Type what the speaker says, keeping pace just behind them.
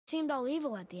seemed all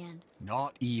evil at the end.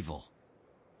 Not evil.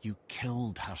 You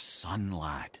killed her son,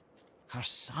 lad. Her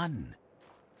son.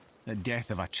 The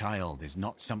death of a child is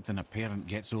not something a parent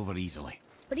gets over easily.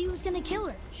 But he was gonna kill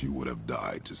her. She would have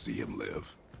died to see him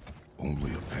live.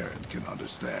 Only a parent can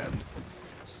understand.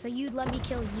 So you'd let me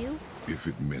kill you? If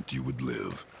it meant you would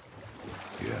live.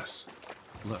 Yes.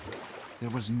 Look,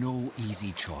 there was no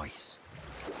easy choice.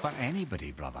 For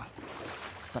anybody, brother.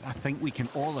 But I think we can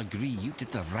all agree you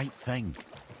did the right thing.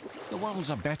 The world's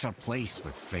a better place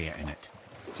with Freya in it.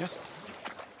 Just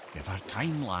give her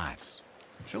time, lads.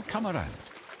 She'll come around.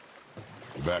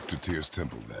 Back to Tyr's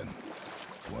temple, then.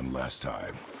 One last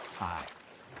time. Aye.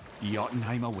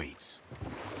 Jotunheim awaits.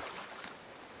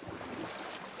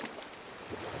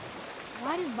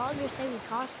 Why did Baldur say we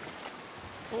cost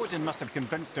him? Odin must have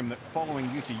convinced him that following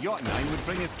you to Jotunheim would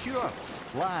bring his cure.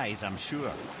 Lies, I'm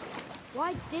sure.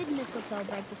 Why did mistletoe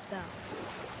break the spell?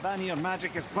 Vanir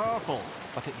magic is powerful,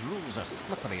 but its rules are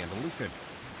slippery and elusive.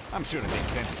 I'm sure it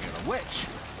makes sense if you're a witch.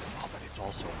 Oh, but it's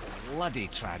also bloody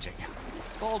tragic.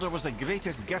 Baldur was the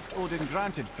greatest gift Odin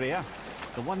granted Freya.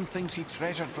 The one thing she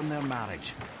treasured from their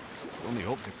marriage. She only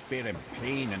hoped to spare him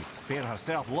pain and spare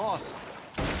herself loss.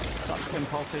 Such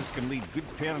impulses can lead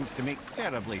good parents to make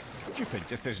terribly stupid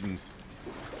decisions.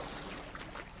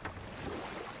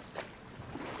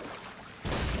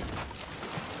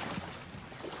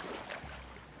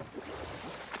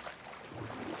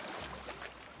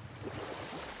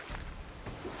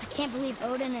 I can't believe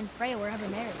Odin and Freya were ever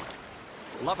married.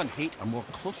 Love and hate are more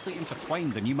closely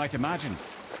intertwined than you might imagine.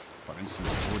 For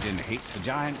instance, Odin hates the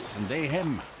giants and they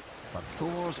him. But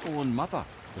Thor's own mother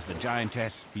was the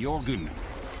giantess Fjorgun,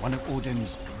 one of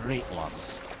Odin's great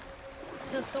loves.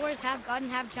 So Thor's half god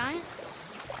and half giant?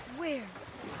 Where?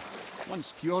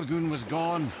 Once Fjorgun was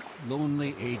gone,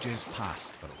 lonely ages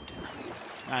passed for Odin.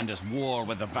 And as war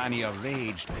with the Vanir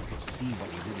raged, I could see what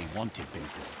he really wanted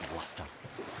beneath his bluster.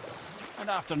 And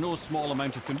after no small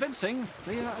amount of convincing,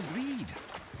 Freya agreed.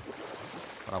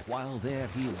 For a while there,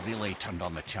 he really turned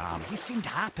on the charm. He seemed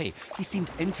happy. He seemed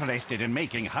interested in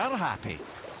making her happy.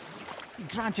 He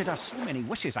granted her so many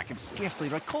wishes I could scarcely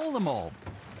recall them all.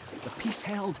 The peace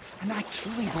held, and I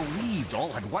truly believed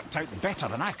all had worked out better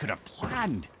than I could have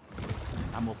planned.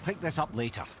 And we'll pick this up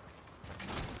later.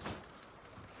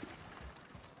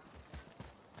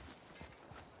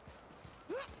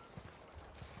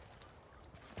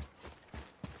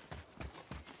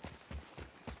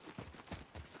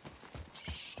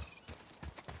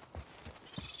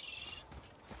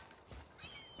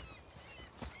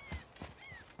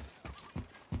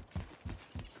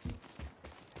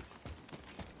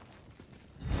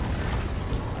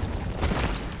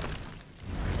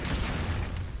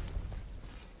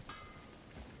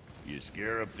 You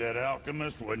scare up that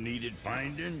alchemist what needed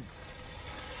finding?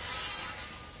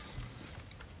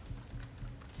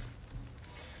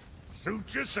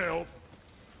 Suit yourself.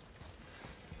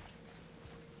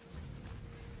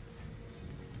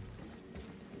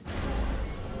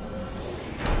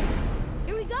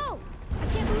 Here we go! I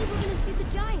can't believe we're gonna see the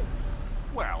giants.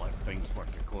 Well, if things work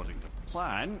according to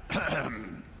plan...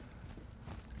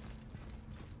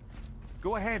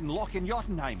 Go ahead and lock in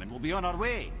Jotunheim and we'll be on our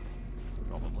way.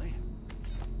 Probably.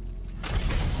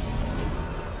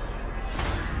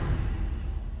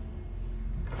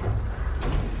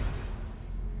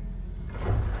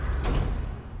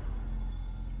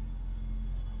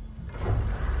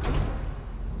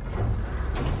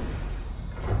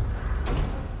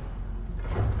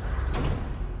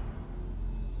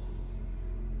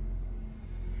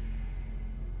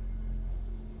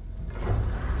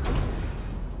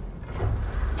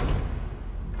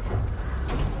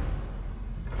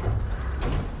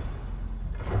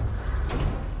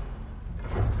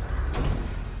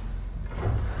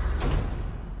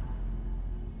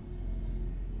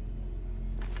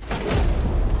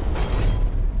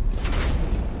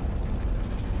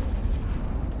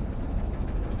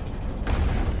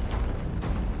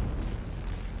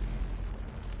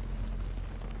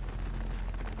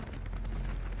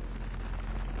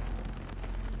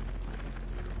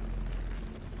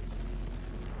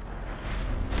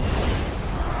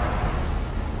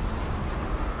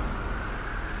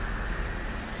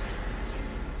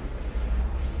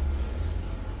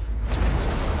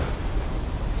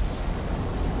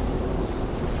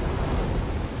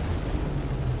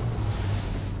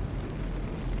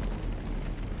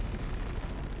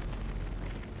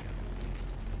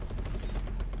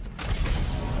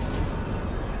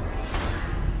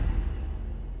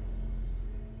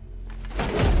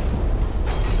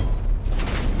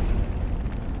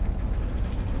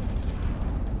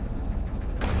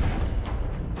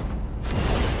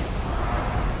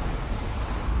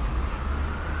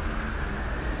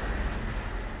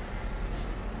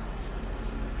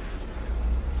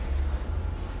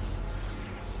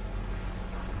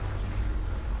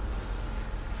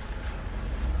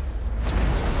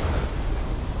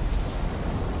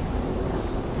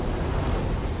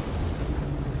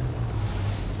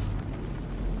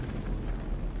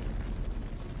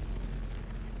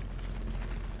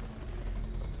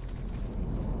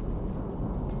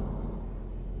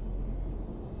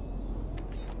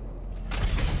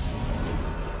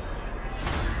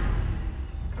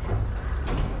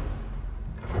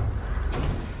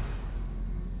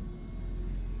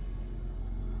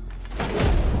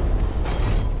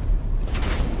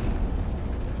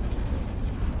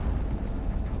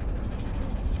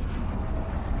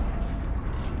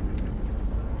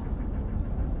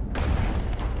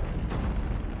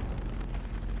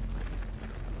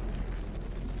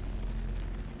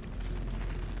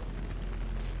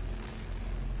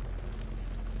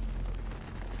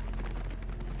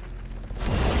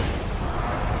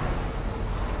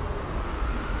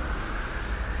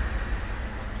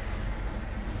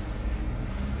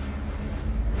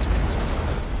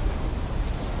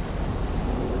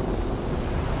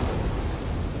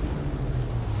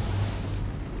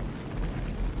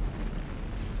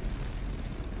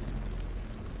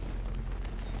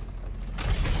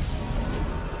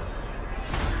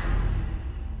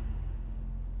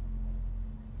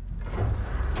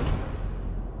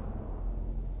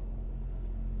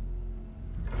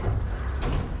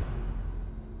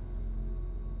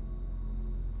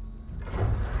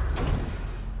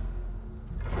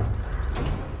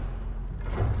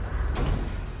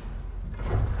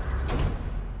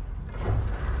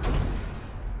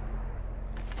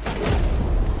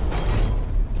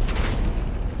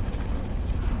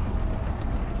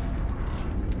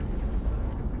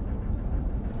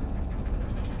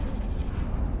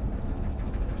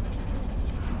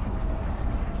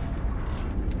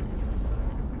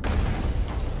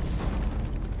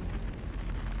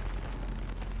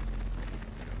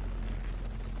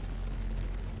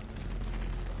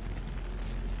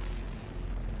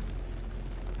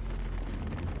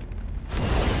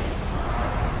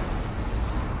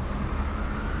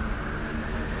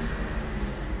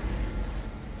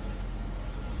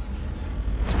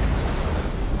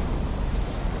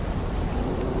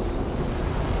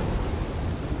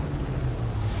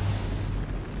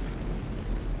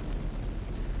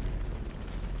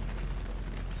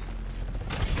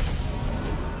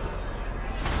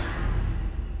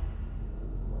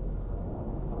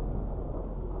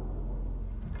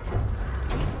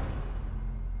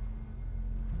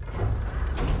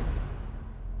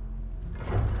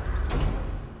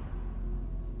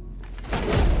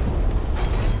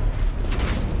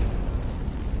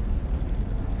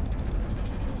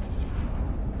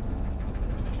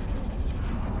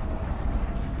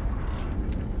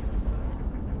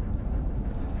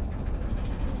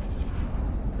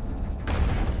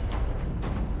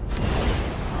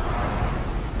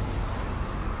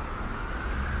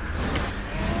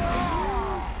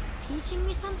 teaching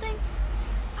me something?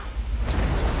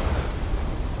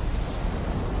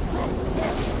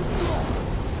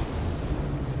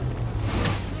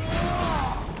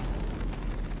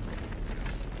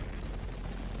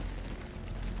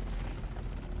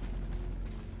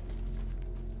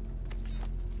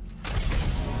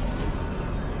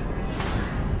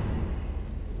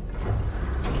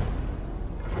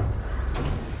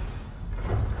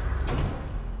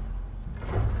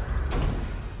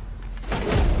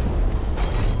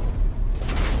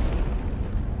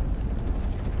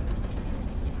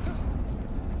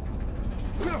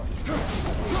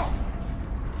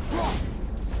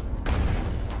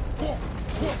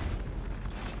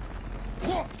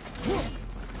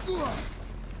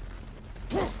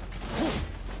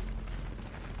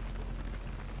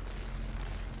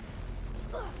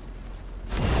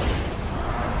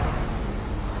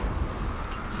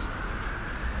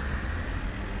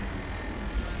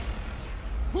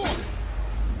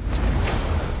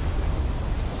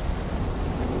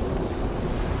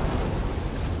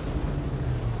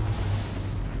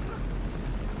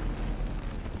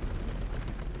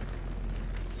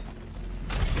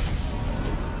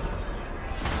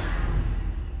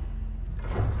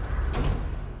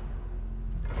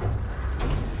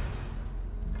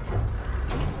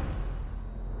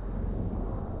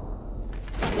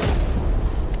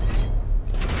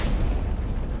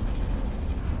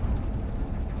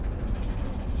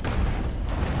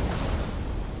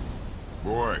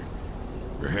 Boy,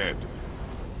 ahead.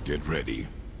 Get ready.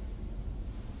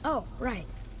 Oh, right.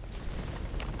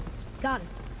 Got it.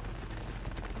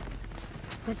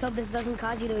 Let's hope this doesn't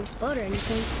cause you to explode or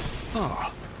anything.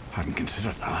 Oh, hadn't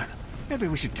considered that. Maybe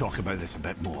we should talk about this a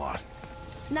bit more.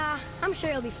 Nah, I'm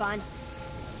sure you'll be fine.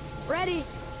 Ready?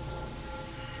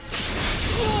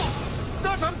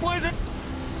 That's unpleasant!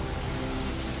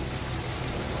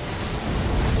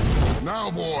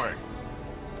 Now, boy!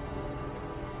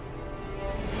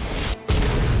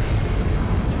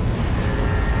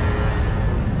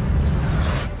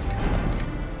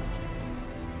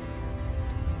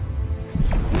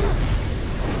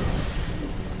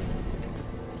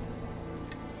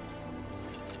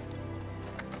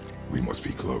 We must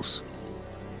be close.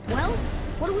 Well,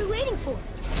 what are we waiting for?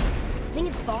 Think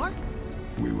it's far?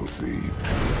 We will see.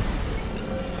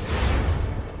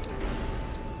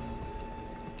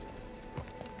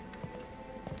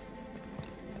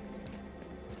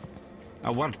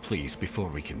 A word, please, before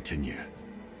we continue.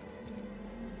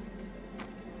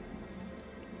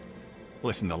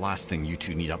 Listen, the last thing you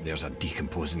two need up there's a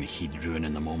decomposing heat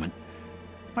ruining the moment.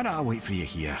 Why don't I wait for you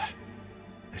here?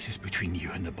 This is between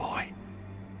you and the boy.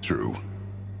 True.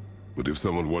 But if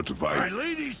someone were to My fight...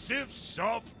 lady sips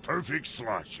soft, perfect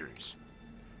sloshers.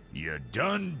 You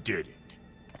done did it.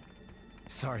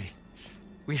 Sorry.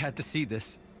 We had to see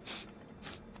this.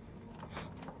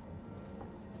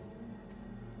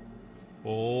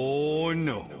 Oh,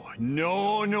 no.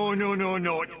 No, no, no, no,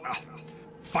 no. Ah,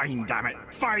 fine, damn it.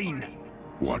 Fine!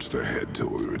 Watch the head till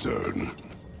we return.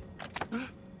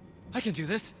 I can do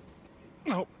this.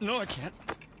 No, no, I can't.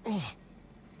 Oh.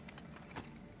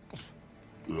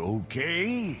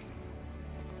 Okay.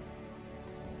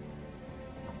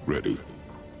 Ready.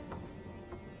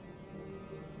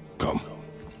 Come.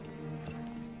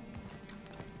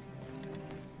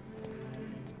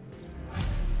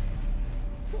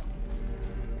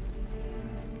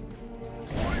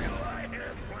 Why do I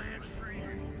have plans for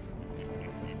you?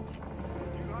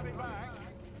 You got me back.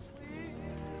 Please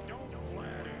don't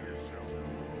flatter yourself.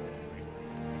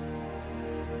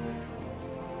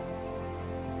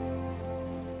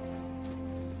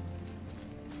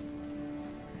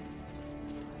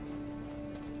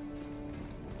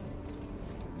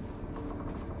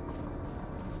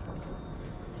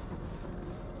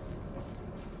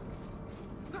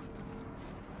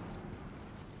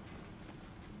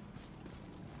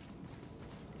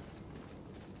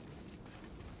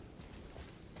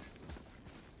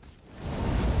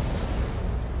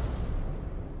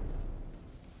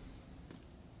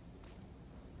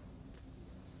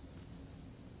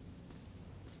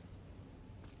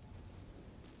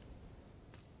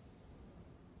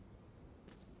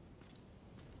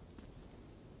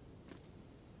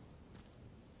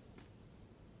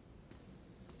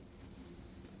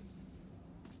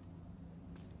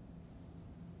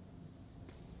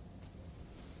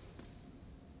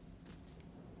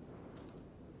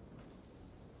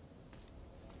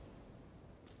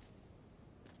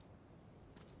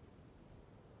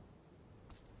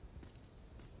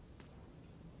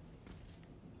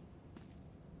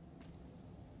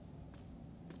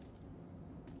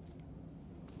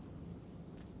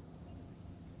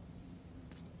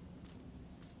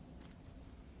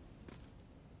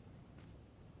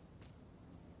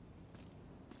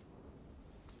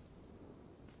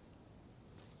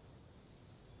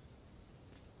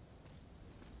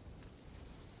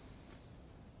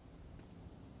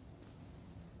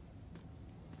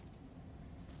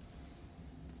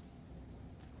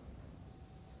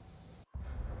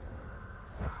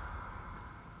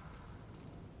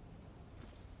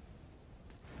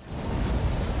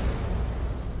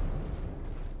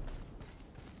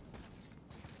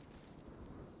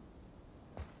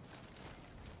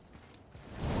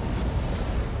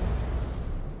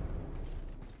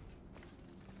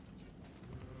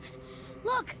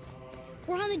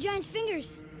 We're on the giant's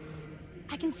fingers.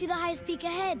 I can see the highest peak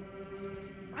ahead.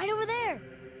 Right over there.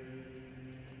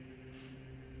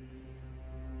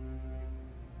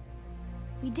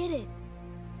 We did it.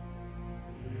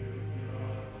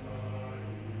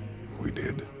 We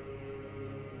did.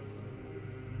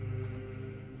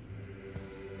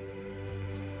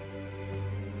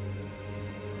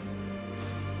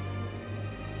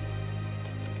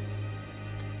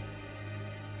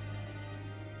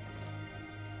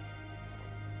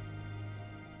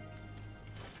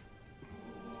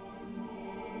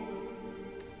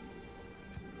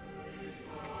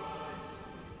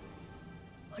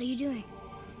 What are you doing?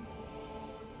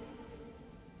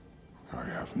 I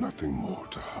have nothing more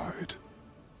to hide.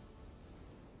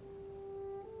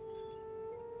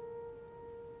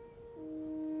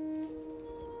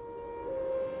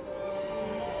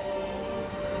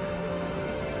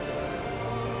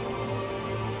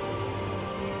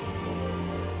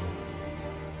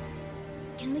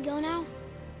 Can we go now?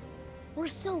 We're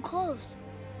so close.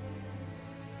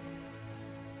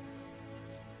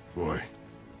 Boy.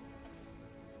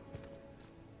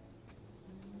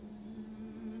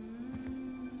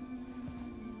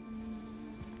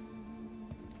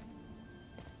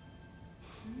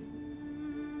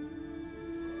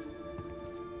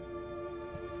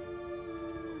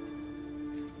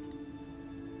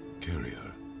 Carry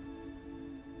her.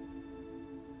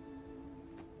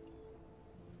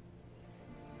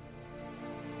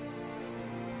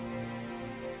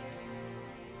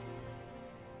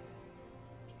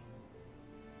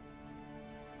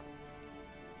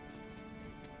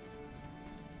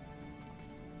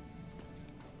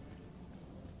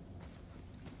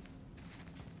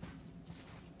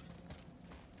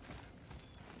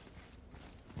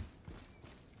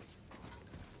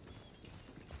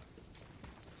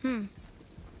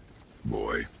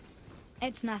 Boy.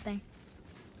 It's nothing.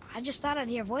 I just thought I'd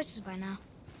hear voices by now.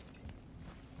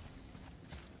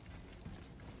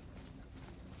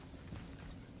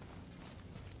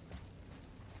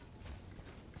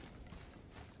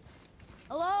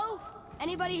 Hello?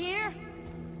 Anybody here?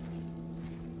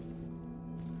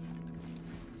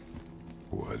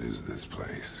 What is this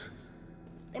place?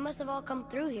 They must have all come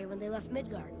through here when they left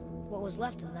Midgard. What was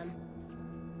left of them.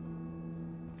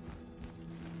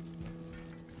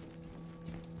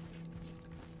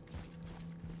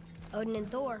 Odin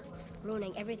and Thor,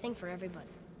 ruining everything for everybody.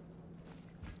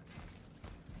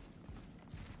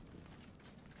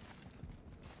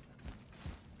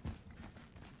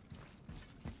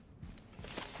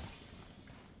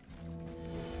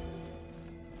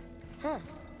 Huh.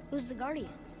 Who's the Guardian?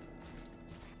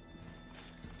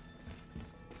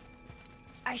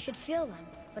 I should feel them,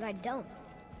 but I don't.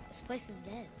 This place is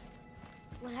dead.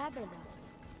 What happened to them?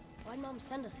 Why'd Mom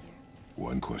send us here?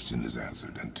 One question is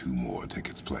answered, and two more take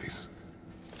its place.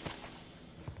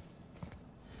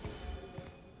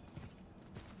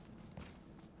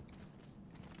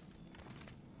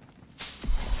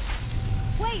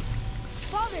 Wait!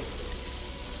 Father!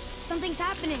 Something's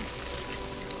happening.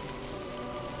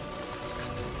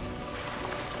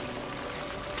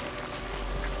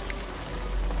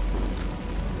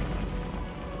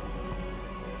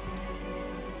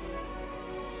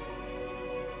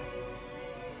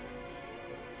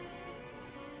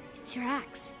 It's your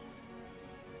axe.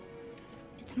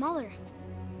 It's Mother.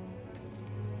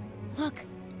 Look.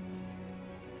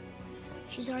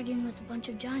 She's arguing with a bunch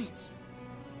of giants.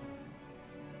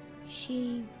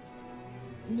 She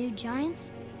knew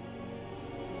giants?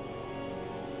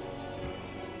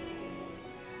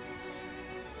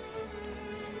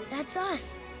 That's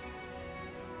us.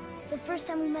 The first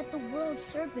time we met the world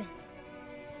serpent.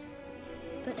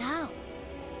 But how?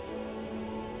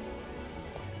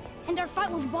 And our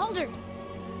fight with Baldur.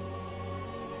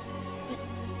 But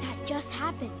that just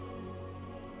happened.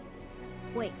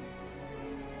 Wait.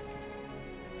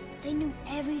 They knew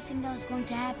everything that was going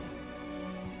to happen.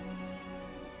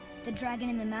 The dragon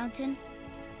in the mountain,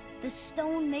 the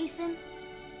stone mason,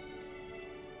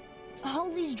 all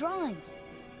these drawings.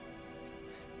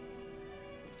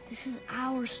 This is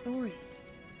our story.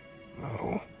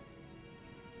 No.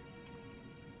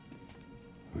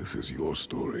 This is your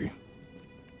story.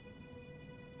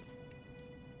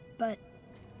 But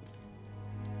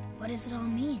what does it all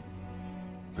mean?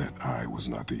 That I was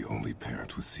not the only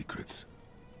parent with secrets.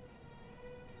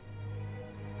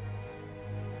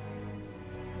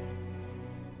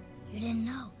 You didn't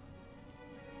know.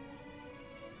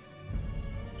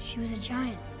 She was a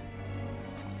giant.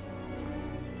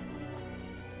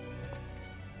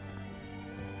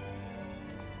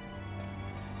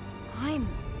 I'm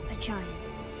a giant.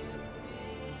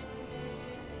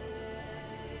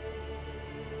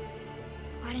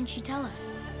 didn't she tell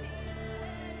us?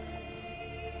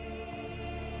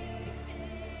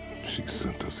 She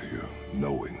sent us here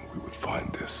knowing we would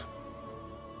find this.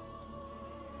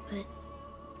 But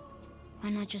why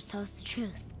not just tell us the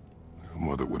truth? Your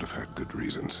mother would have had good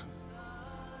reasons.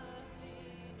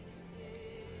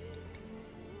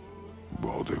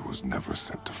 Baldur was never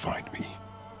sent to find me.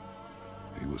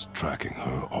 He was tracking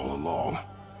her all along,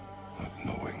 not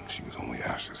knowing she was only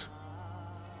ashes.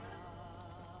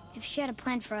 If she had a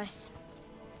plan for us,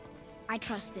 I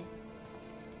trust it.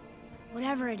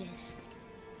 Whatever it is.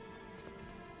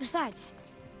 Besides,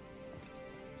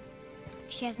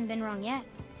 she hasn't been wrong yet.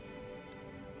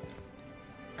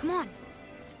 Come on.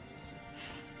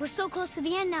 We're so close to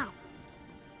the end now.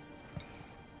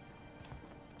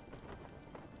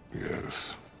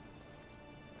 Yes.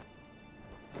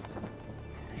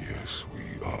 Yes,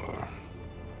 we are.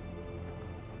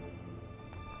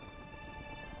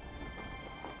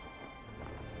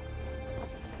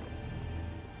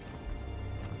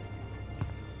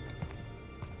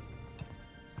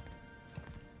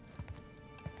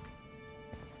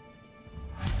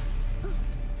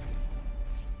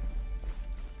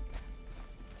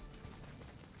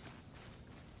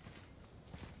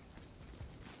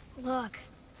 Look.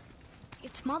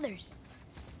 It's Mother's.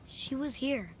 She was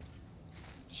here.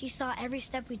 She saw every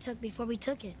step we took before we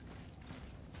took it.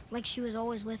 Like she was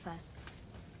always with us.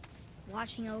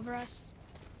 Watching over us.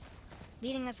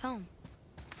 Leading us home.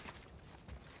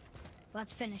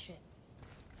 Let's finish it.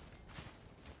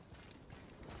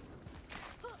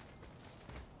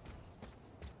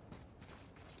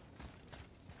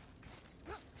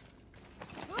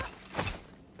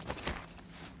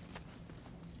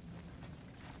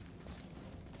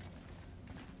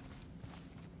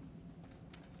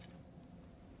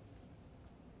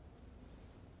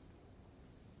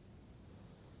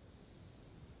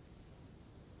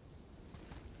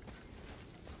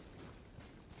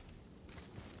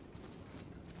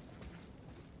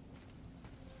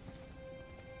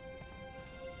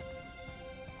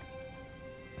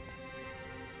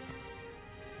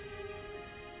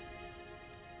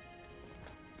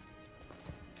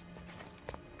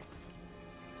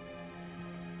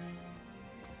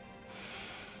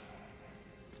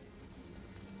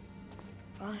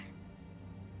 Father?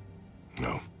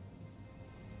 No.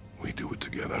 We do it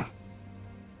together.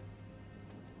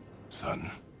 Son.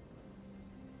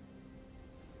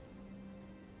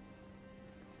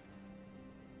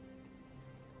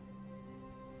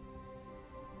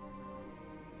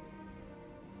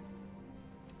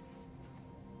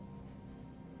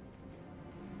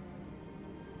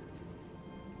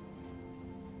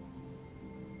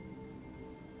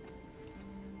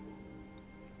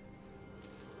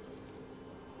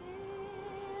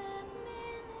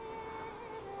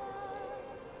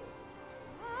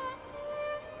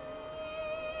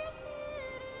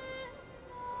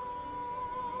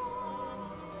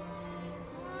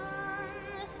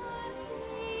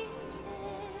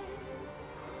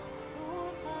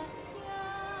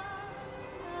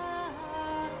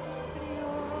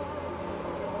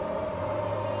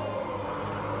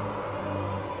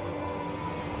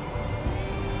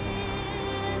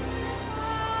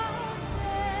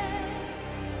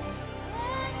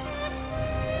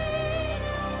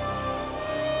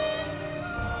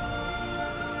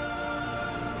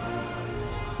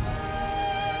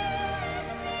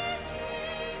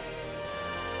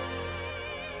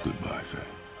 Goodbye, Faye.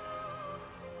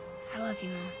 I love you,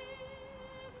 Mom.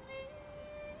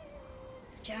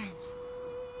 The giants.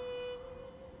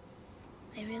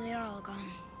 They really are all gone.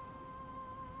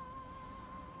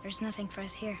 There's nothing for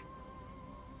us here.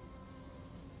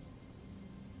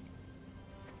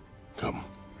 Come.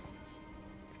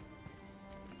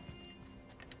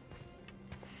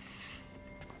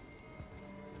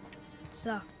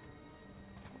 So,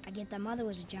 I get that Mother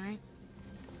was a giant.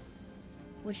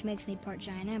 Which makes me part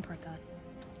giant and part god.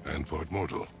 And part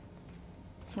mortal.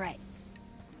 Right.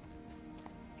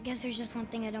 I guess there's just one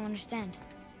thing I don't understand.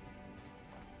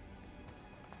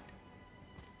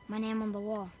 My name on the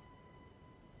wall.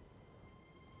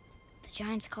 The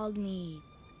giants called me...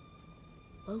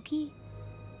 Loki?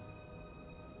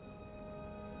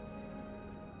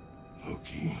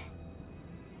 Loki.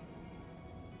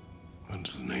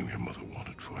 That's the name your mother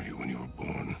wanted for you when you were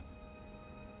born.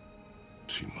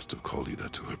 She must have called you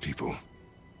that to her people.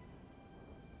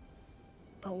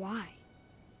 But why?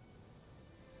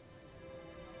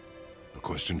 A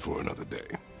question for another day.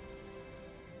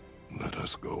 Let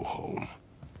us go home.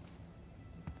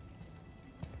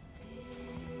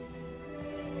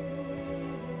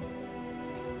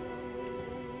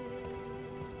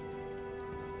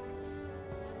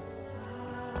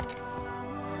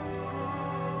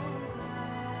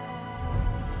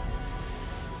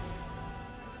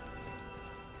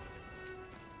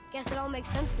 guess it all makes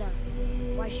sense now.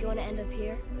 Why she want to end up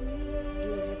here, be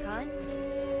with her kind.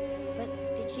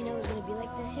 But did she know it was going to be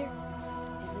like this here?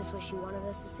 Is this what she wanted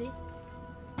us to see?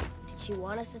 Did she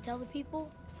want us to tell the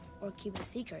people, or keep it a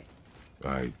secret?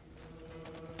 I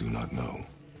do not know.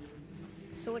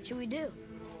 So what should we do?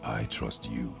 I trust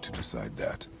you to decide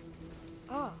that.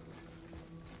 Oh.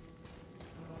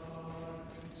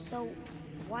 So,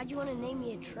 why'd you want to name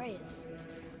me Atreus?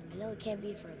 I know it can't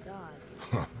be for a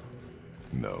god.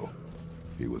 No.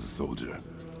 He was a soldier.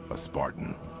 A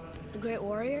Spartan. The Great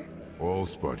Warrior? All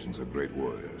Spartans are great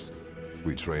warriors.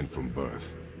 We trained from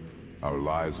birth. Our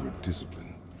lives were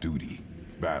discipline, duty,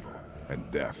 battle,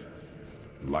 and death.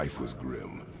 Life was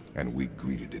grim, and we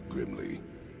greeted it grimly.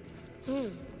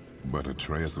 But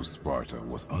Atreus of Sparta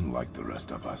was unlike the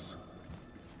rest of us.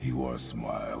 He wore a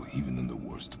smile even in the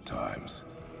worst of times.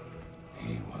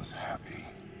 He was happy.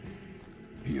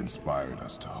 He inspired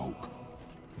us to hope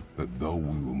that though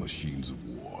we were machines of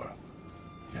war,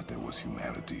 yet there was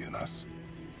humanity in us.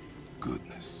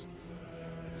 Goodness.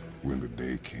 When the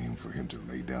day came for him to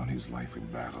lay down his life in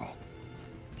battle,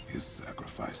 his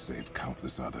sacrifice saved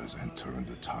countless others and turned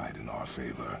the tide in our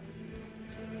favor.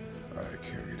 I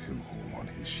carried him home on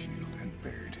his shield and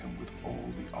buried him with all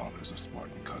the honors of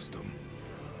Spartan custom.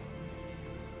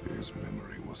 His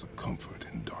memory was a comfort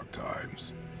in dark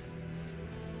times.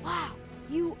 Wow,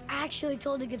 you actually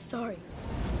told a good story.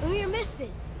 Mimir missed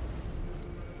it.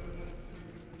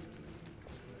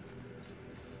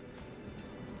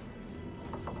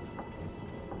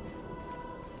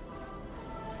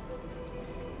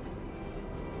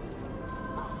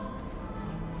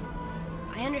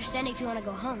 I understand if you want to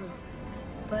go home,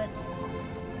 but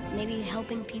maybe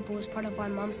helping people is part of why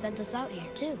Mom sent us out here,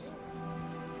 too.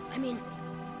 I mean,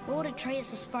 what would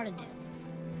Atreus of Sparta do?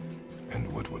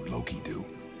 And what would Loki do?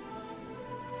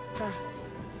 Huh.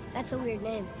 That's a weird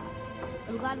name.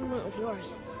 I'm glad we went with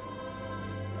yours.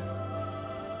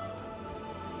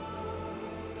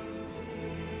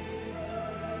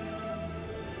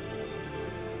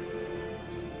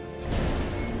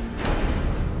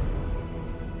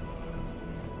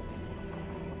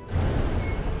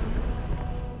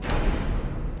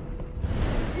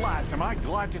 Lads, am I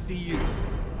glad to see you.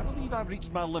 I believe I've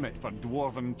reached my limit for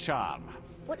dwarven charm.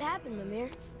 What happened, Mimir?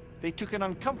 They took an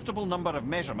uncomfortable number of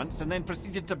measurements and then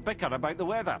proceeded to bicker about the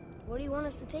weather. Where do you want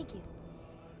us to take you?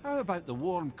 How about the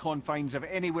warm confines of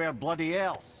anywhere bloody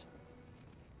else?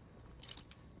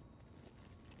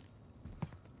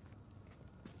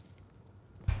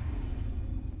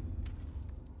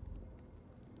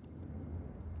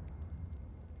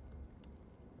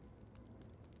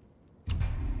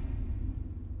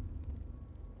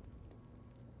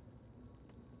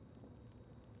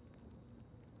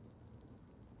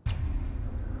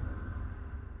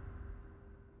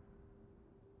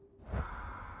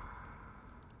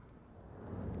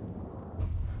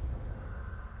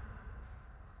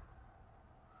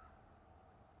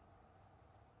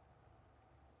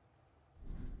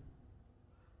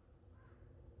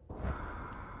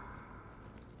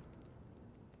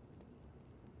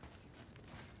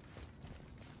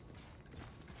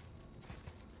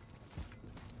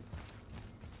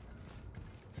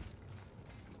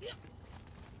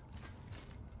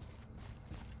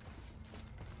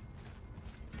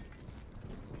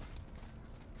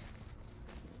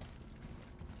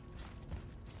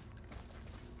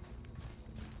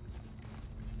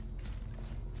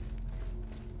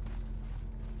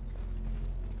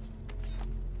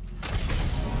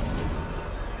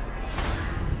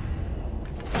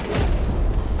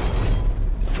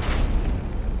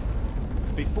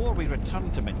 Before we return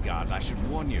to Midgard, I should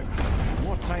warn you.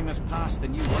 More time has passed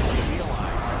than you likely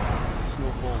realize. The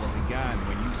snowfall that began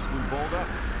when you slew Baldur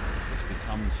has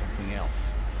become something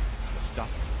else. The stuff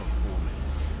of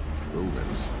omens.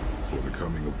 Omens for the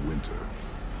coming of winter.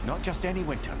 Not just any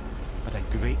winter, but a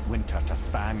great winter to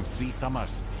span 3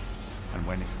 summers. And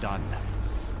when it's done,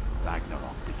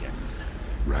 Ragnarok begins.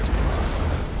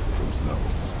 Ragnarok from snow.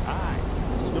 Aye,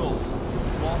 snow.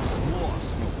 Lots more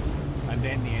snow. And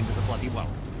then the end of the bloody world.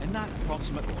 In that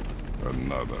approximate order.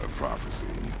 Another prophecy.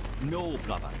 No,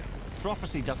 brother.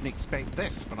 Prophecy doesn't expect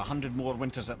this for 100 more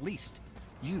winters at least.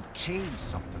 You've changed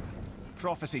something.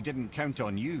 Prophecy didn't count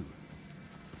on you.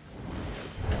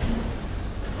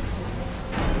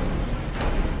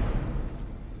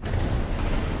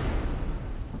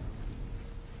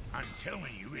 I'm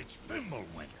telling you, it's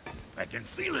Fimbulwinter. I can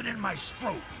feel it in my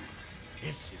scrot.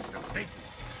 This is the big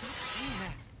one. Stop saying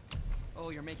that. Oh,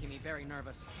 you're making me very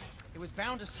nervous. It was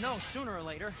bound to snow sooner or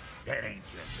later. That ain't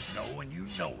just snow, and you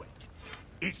know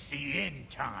it. It's the end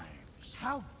times.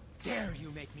 How dare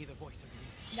you make me the voice of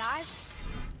reason? Guys,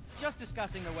 Just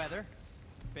discussing the weather.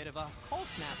 Bit of a cold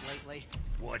snap lately.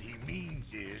 What he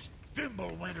means is,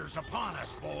 Fimbulwinter's upon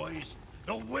us, boys.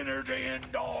 The winter to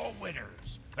end all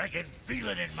winters. I can feel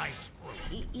it in my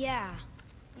screw. Yeah,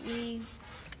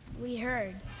 we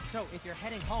heard. So, if you're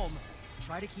heading home,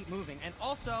 try to keep moving, and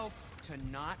also to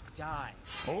not die.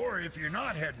 Or if you're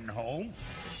not heading home,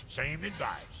 same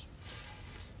advice.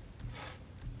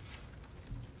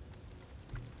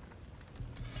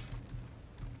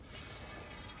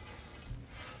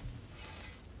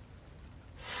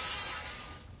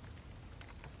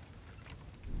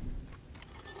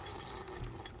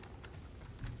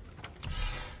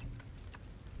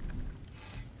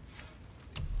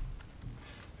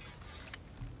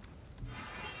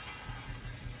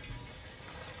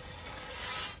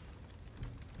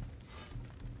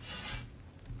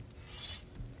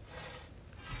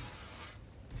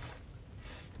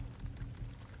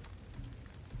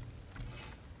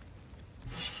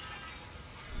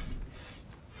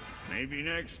 Maybe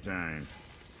next time.